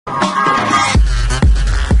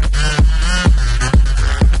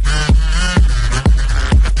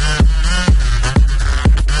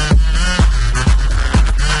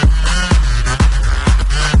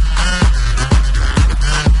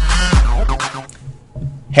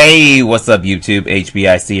Hey, what's up YouTube?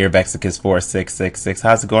 HBIC here, Vexicus4666.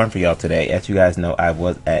 How's it going for y'all today? As you guys know, I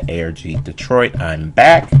was at ARG Detroit. I'm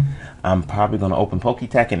back. I'm probably going to open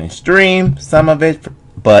Poketekken and stream some of it.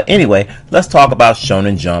 But anyway, let's talk about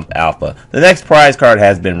Shonen Jump Alpha. The next prize card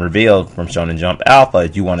has been revealed from Shonen Jump Alpha.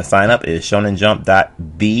 If you want to sign up, it is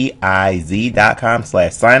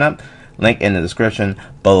shonenjump.biz.com/signup. Link in the description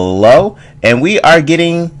below. And we are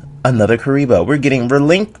getting another Kuriboh. We're getting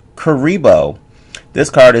RelinKuriboh. This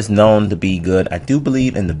card is known to be good, I do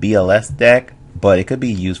believe, in the BLS deck, but it could be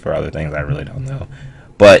used for other things. I really don't know.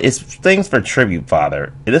 But it's things for Tribute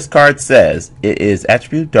Father. This card says it is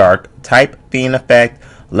Attribute Dark, Type Fiend Effect,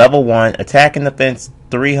 Level 1, Attack and Defense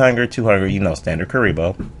 300, 200, you know, standard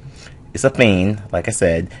Kuriboh. It's a Fiend, like I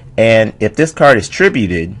said. And if this card is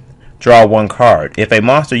tributed, draw one card. If a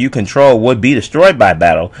monster you control would be destroyed by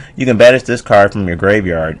battle, you can banish this card from your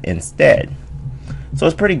graveyard instead. So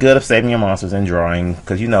it's pretty good of saving your monsters and drawing,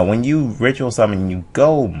 because you know when you ritual summon you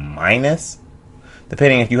go minus,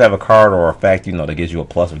 depending if you have a card or effect, you know, that gives you a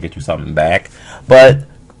plus or get you something back. But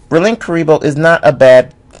RelinKuriboh is not a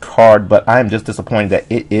bad card, but I'm just disappointed that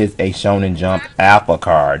it is a Shonen Jump Alpha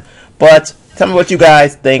card. But tell me what you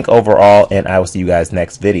guys think overall, and I will see you guys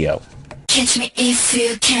next video. Catch me if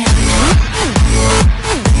you can.